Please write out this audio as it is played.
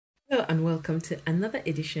Hello and welcome to another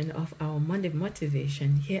edition of our Monday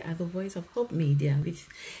Motivation here at the Voice of Hope Media with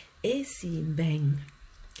AC Mbeng.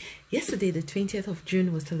 Yesterday, the 20th of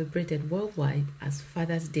June was celebrated worldwide as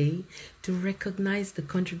Father's Day to recognize the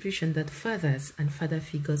contribution that fathers and father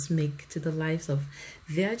figures make to the lives of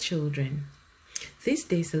their children. This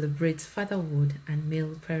day celebrates fatherhood and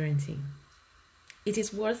male parenting. It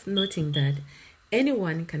is worth noting that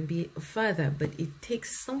anyone can be a father, but it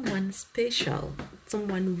takes someone special,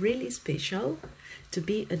 someone really special, to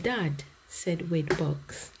be a dad, said Wade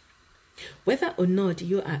Boggs. Whether or not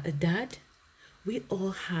you are a dad, we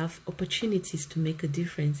all have opportunities to make a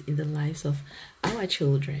difference in the lives of our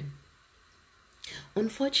children.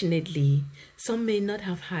 Unfortunately, some may not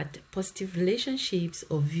have had positive relationships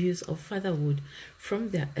or views of fatherhood from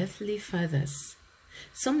their earthly fathers.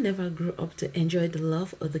 Some never grew up to enjoy the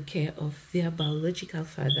love or the care of their biological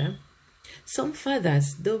father. Some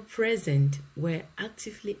fathers, though present, were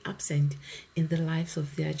actively absent in the lives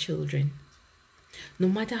of their children. No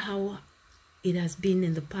matter how it has been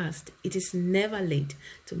in the past, it is never late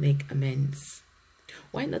to make amends.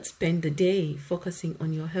 Why not spend the day focusing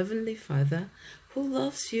on your Heavenly Father who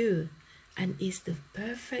loves you and is the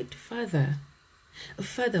perfect father, a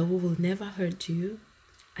father who will never hurt you,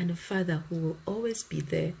 and a father who will always be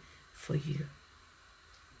there for you.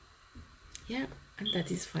 Yeah, and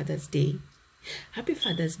that is Father's Day. Happy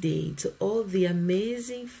Father's Day to all the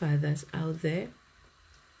amazing fathers out there.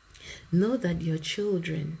 Know that your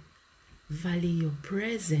children value your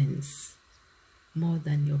presence more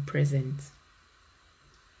than your present.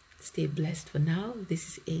 Stay blessed for now. This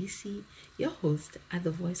is AC, your host at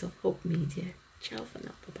the Voice of Hope Media. Ciao for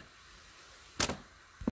now. Bye-bye.